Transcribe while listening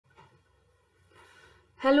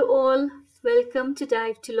Hello all, welcome to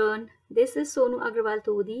Dive to Learn. This is Sonu Agrawal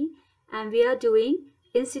Todi and we are doing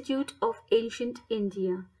Institute of Ancient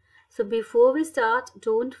India. So before we start,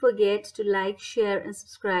 don't forget to like, share and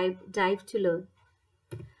subscribe Dive to Learn.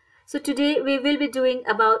 So today we will be doing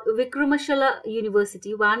about VikramShila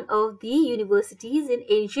University, one of the universities in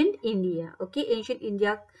ancient India. Okay, ancient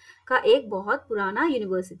India का एक बहुत पुराना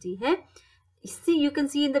university है. इसी you can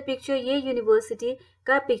see in the picture, ये university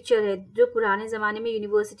का picture है. जो पुराने जमाने में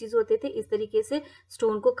यूनिवर्सिटीज होते थे इस तरीके से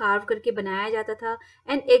स्टोन को कार्व करके बनाया जाता था.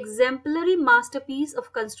 N exemplary masterpiece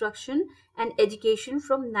of construction and education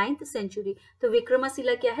from 9th century. तो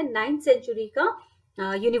विक्रमशिला क्या है, 9th सेंचुरी का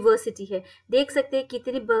यूनिवर्सिटी है. देख सकते हैं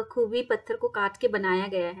कितनी बखूबी पत्थर को काट के बनाया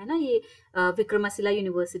गया है ना ये Vikramshila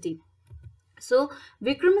university. So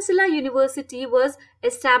VikramShila University was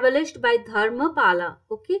established by Dharmapala.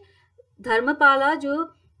 Okay, Dharmapala जो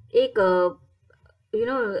एक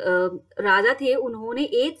राजा थे, उन्होंने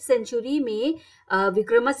 8th सेंचुरी में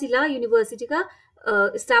विक्रमशिला यूनिवर्सिटी का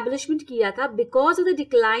एस्टैब्लिशमेंट किया था because of the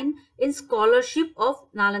decline in scholarship of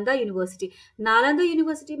Nalanda university. Nalanda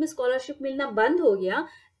university में स्कॉलरशिप मिलना बंद हो गया.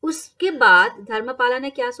 उसके बाद धर्मपाला ने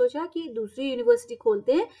क्या सोचा कि दूसरी यूनिवर्सिटी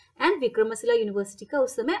खोलते हैं एंड विक्रमशिला यूनिवर्सिटी का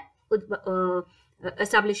उस समय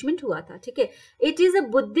एस्टैब्लिशमेंट हुआ था. ठीक है, it is a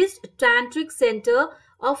Buddhist टैंट्रिक centre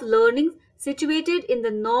of learning situated in the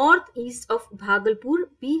north east of Bhagalpur,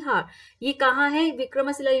 Bihar. ये कहाँ है?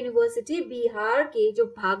 विक्रमशिला यूनिवर्सिटी बिहार के जो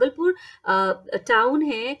भागलपुर टाउन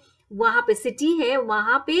है, वहां पे सिटी है,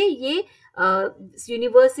 वहां पे ये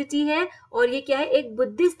यूनिवर्सिटी है. और ये क्या है? एक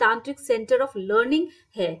बुद्धिस्ट तांत्रिक सेंटर ऑफ लर्निंग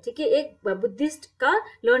है. ठीक है, एक बुद्धिस्ट का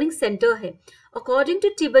लर्निंग सेंटर है. According to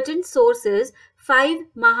Tibetan sources 5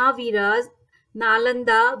 महावीराज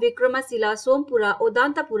Nalanda, Vikramashila, Sompura,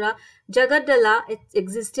 Odantapura, Jagadala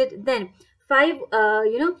existed then. 5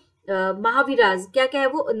 Mahaviras, क्या क्या है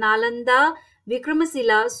वो? Nalanda,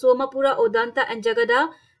 Vikramashila, Somapura, Odanta and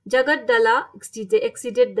Jagadala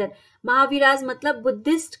existed then. Mahaviras मतलब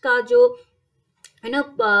बुद्धिस्ट का जो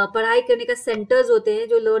पढ़ाई करने का सेंटर्स होते हैं,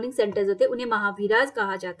 जो लर्निंग सेंटर्स होते हैं, उन्हें महावीराज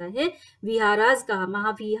कहा जाता है.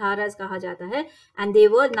 महाविहाराज कहा जाता है. And they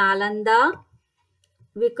were Nalanda,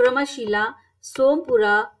 Vikramshila,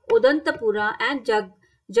 Sompura, ओदंतपुरा and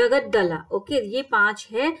जगद्दला. Okay, ये 5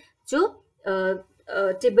 है जो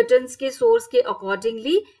टिबेटन्स के सोर्स के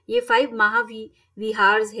अकॉर्डिंगली ये 5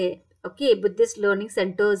 महाविहार्स है. ओके, बुद्धिस्ट लर्निंग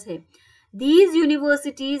सेंटर्स है. These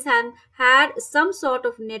universities have had some sort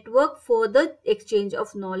of network for the exchange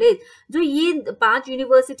of knowledge. जो ये 5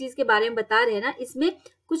 यूनिवर्सिटीज के बारे में बता रहे हैं ना, इसमें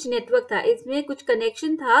कुछ नेटवर्क था, इसमें कुछ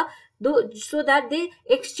कनेक्शन था, so that they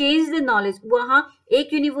exchange the knowledge. वहाँ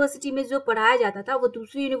एक यूनिवर्सिटी में जो पढ़ाया जाता था वो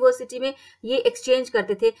दूसरी यूनिवर्सिटी में ये एक्सचेंज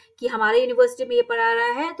करते थे कि हमारे यूनिवर्सिटी में ये पढ़ा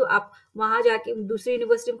रहा है तो आप वहां जाके दूसरी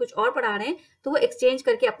यूनिवर्सिटी में कुछ और पढ़ा रहे हैं, तो वो एक्सचेंज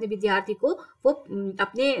करके अपने विद्यार्थी को वो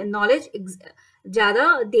अपने नॉलेज ज्यादा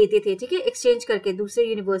देते थे. ठीक है, एक्सचेंज करके दूसरे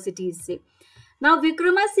यूनिवर्सिटीज से. Now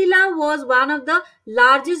Vikramashila was one of the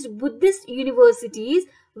largest Buddhist universities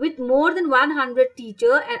with more than 100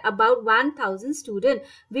 teachers and about 1000 students.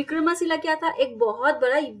 Vikramshila क्या था? एक बहुत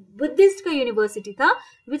बड़ा बुद्धिस्ट का यूनिवर्सिटी था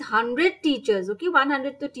with 100 teachers. ओके,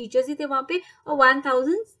 100 तो टीचर्स ही थे वहां पे और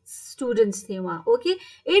 1000 स्टूडेंट्स थे वहां. Okay,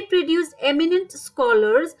 it produced eminent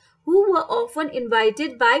scholars who were often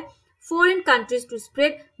invited by foreign countries to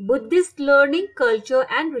spread Buddhist learning, culture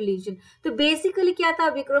and religion. तो बेसिकली क्या था?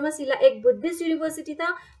 विक्रमशिला एक बुद्धिस्ट यूनिवर्सिटी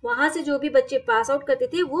था. वहां से जो भी बच्चे पास आउट करते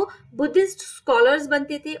थे वो बुद्धिस्ट स्कॉलर्स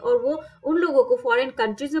बनते थे और वो उन लोगों को फॉरेन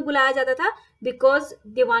कंट्रीज में बुलाया जाता था because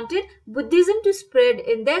they wanted Buddhism to spread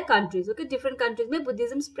in their countries. Okay, different countries में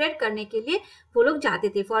बुद्धिज्म स्प्रेड करने के लिए वो लोग जाते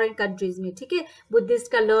थे फॉरेन कंट्रीज में. ठीक है,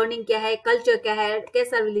 बुद्धिस्ट का लर्निंग क्या है, कल्चर क्या है,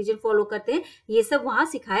 कैसा रिलीजन फॉलो करते हैं, ये सब वहां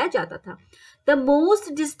सिखाया जाता था. The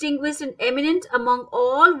most distinguished and eminent among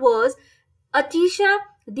all was Atisha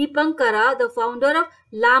Dipankara, the founder of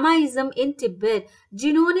Lamaism in Tibet.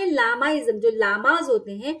 जिन्होंने लामाइज्म, जो लामाज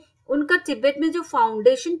होते हैं, उनका तिब्बत में जो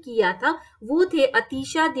फाउंडेशन किया था वो थे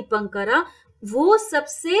अतीशा दीपंकरा. वो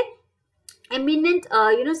सबसे एमिनेंट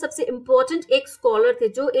सबसे इम्पोर्टेंट एक स्कॉलर थे.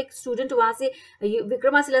 जो एक स्टूडेंट वहां से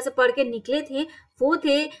विक्रमशिला से पढ़ के निकले थे वो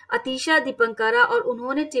थे अतीशा दीपंकरा. और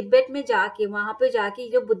उन्होंने तिब्बत में जाके वहां पे जाके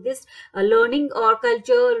जो बुद्धिस्ट लर्निंग और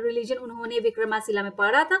कल्चर रिलीजन उन्होंने विक्रमशिला में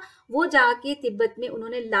पढ़ा था, वो जाके तिब्बत में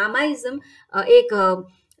उन्होंने लामाइज्म एक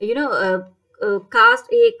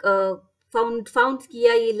कास्ट एक फाउंड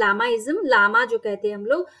किया. ये लामाइज्म, लामा जो कहते हैं हम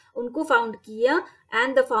लोग, उनको फाउंड किया.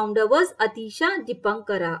 And the founder was Athisha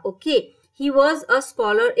दीपंकरा. Okay, he was a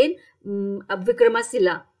scholar in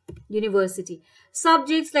Vikramashila. University.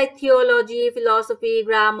 Subjects like theology, philosophy,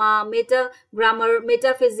 grammar,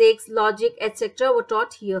 metaphysics, logic, etc. were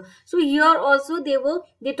taught here. So here also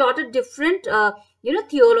they taught a different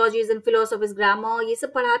theologies and philosophies, grammar, ये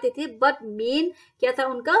सब पढ़ाते थे. But main क्या था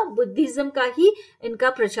उनका, Buddhism का ही इनका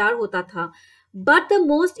प्रचार होता था. But the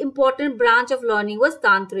most important branch of learning was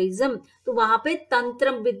tantrism. तो वहां पे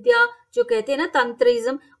तंत्र विद्या जो कहते हैं ना,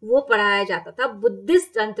 तंत्रिज्म, वो पढ़ाया जाता था. बुद्धिस्ट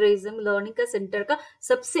तंत्रिज्म लर्निंग का सेंटर का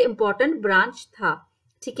सबसे इंपॉर्टेंट ब्रांच था.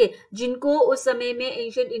 ठीक है, जिनको उस समय में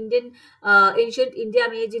एंशिएंट इंडिया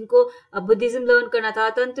में जिनको बुद्धिज्म लर्न करना था,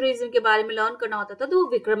 तंत्रिज्म के बारे में लर्न करना होता था, तो वो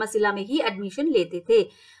विक्रमशिला में ही एडमिशन लेते थे.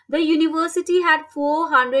 The university had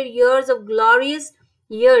 400 years of glorious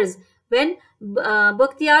years when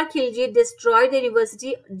Bakhtiyar Khilji destroyed the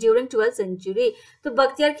university during 12th century. तो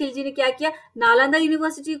बख्तियार खिलजी ने क्या किया, नालंदा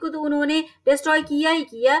यूनिवर्सिटी को तो उन्होंने डिस्ट्रॉय किया ही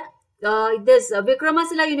किया. दिस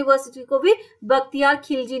विक्रमशिला यूनिवर्सिटी को भी बख्तियार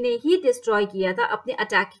खिलजी ने ही डिस्ट्रॉय किया था अपने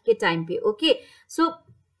अटैक के टाइम पे. Okay, so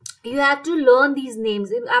you have to learn these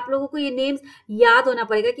names. आप लोगों को ये नेम्स याद होना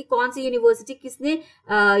पड़ेगा कि कौन सी यूनिवर्सिटी किसने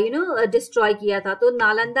डिस्ट्रॉय किया था. तो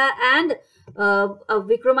Nalanda and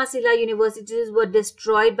Vikramshila universities were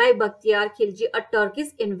destroyed by Bakhtiyar Khilji, a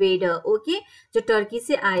Turkish invader. Okay, जो टर्की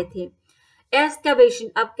से आए थे. एक्सकवेशन,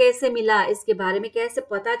 अब कैसे मिला, इसके बारे में कैसे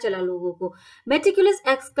पता चला लोगों को. Meticulous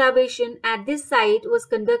excavation at this site was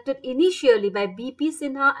conducted initially by BP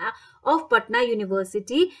Sinha of Patna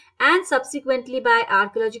University and subsequently by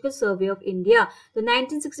Archaeological Survey of India. तो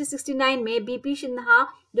 1960-69 में बीपी सिन्हा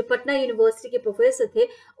जो पटना यूनिवर्सिटी के प्रोफेसर थे,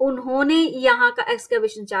 उन्होंने यहाँ का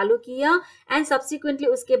एक्सकवेशन चालू किया एंड सब्सिक्वेंटली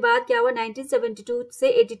उसके बाद क्या हुआ, 1972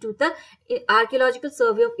 से 82 तक archaeological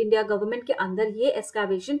survey of India government के अंदर ये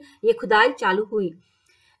एक्सकवेशन, ये खुदाई चालू हुई.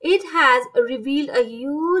 It has revealed a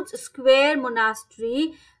huge square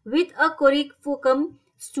monastery with a Coricum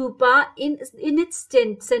stupa in its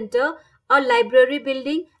center, a library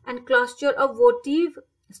building and cluster of votive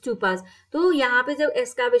stupas. तो यहाँ पे जब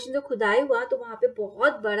एक्सकावेशन जो खुदाई हुआ तो वहां पे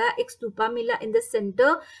बहुत बड़ा एक स्तूपा मिला इन द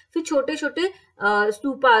सेंटर. फिर छोटे छोटे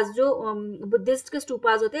स्तूपास जो बुद्धिस्ट के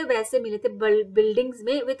स्तूपास होते हैं वैसे मिले थे बिल्डिंग्स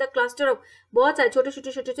में, विद अ क्लस्टर ऑफ, बहुत सारे छोटे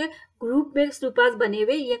छोटे छोटे छोटे ग्रुप में स्तूपास बने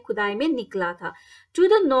हुए ये खुदाई में निकला था. To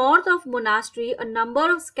the north of monastery a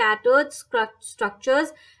number of scattered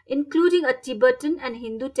structures including a Tibetan and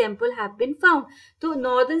Hindu temple have been found. तो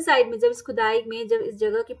नॉर्दर्न साइड में जब इस खुदाई में, जब इस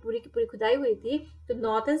जगह की पूरी खुदाई हुई थी, तो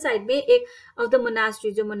नॉर्दर्न साइड में एक ऑफ द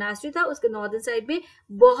मोनास्ट्री, जो मोनास्ट्री था उसके नॉर्दर्न साइड में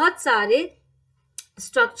बहुत सारे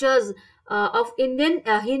structures of Indian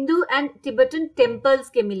Hindu and Tibetan temples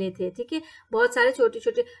के मिले थे. ठीक है, बहुत सारे छोटे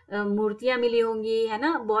छोटे मूर्तियां मिली होंगी, है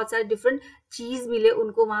ना, बहुत सारे डिफरेंट चीज मिले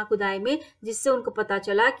उनको वहां खुदाई में, जिससे उनको पता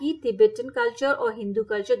चला कि तिब्बतन कल्चर और हिंदू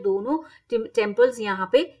कल्चर दोनों टेम्पल्स यहाँ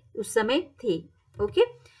पे उस समय थे. Okay,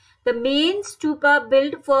 the main stupa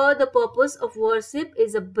build for the purpose of worship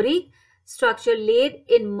is a brick structure laid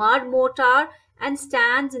in mud mortar and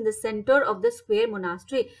stands in the center of the square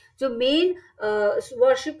monastery. जो मेन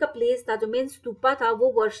वर्शिप का place था, जो मेन स्तूपा था,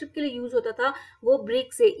 वो वर्शिप के लिए use होता था. वो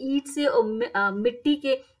ब्रिक से, ईट से और मिट्टी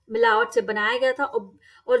के मिलावट से बनाया गया था.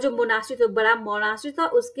 और जो मोनास्ट्री था, बड़ा मोनास्ट्री था,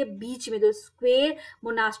 उसके बीच में जो स्क्वेयर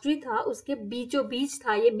मोनास्ट्री था उसके बीचों बीच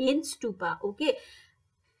था ये main stupa. Okay,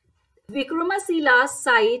 Vikramshila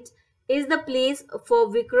site is the place for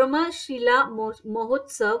VikramShila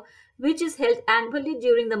Mahotsav, which is held annually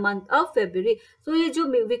during the month of February. So ये जो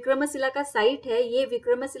विक्रमशिला का साइट है, ये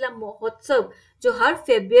विक्रमशिला महोत्सव जो हर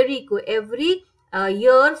फरवरी को, एवरी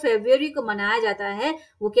ईयर फरवरी को मनाया जाता है,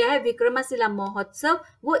 वो क्या है, विक्रमशिला महोत्सव.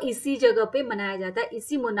 वो इसी जगह पे मनाया जाता है,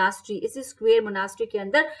 इसी मोनास्ट्री, इसी स्क्वेयर मोनास्ट्री के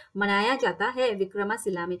अंदर मनाया जाता है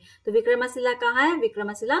विक्रमशिला में. तो विक्रमशिला कहाँ है,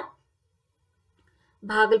 विक्रमशिला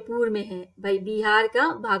भागलपुर में है भाई, बिहार का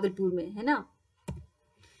भागलपुर में है ना.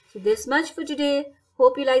 So this much for today.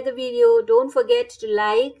 Hope you like the video. Don't forget to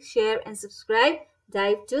like, share and subscribe.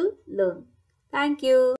 Dive to learn. Thank you.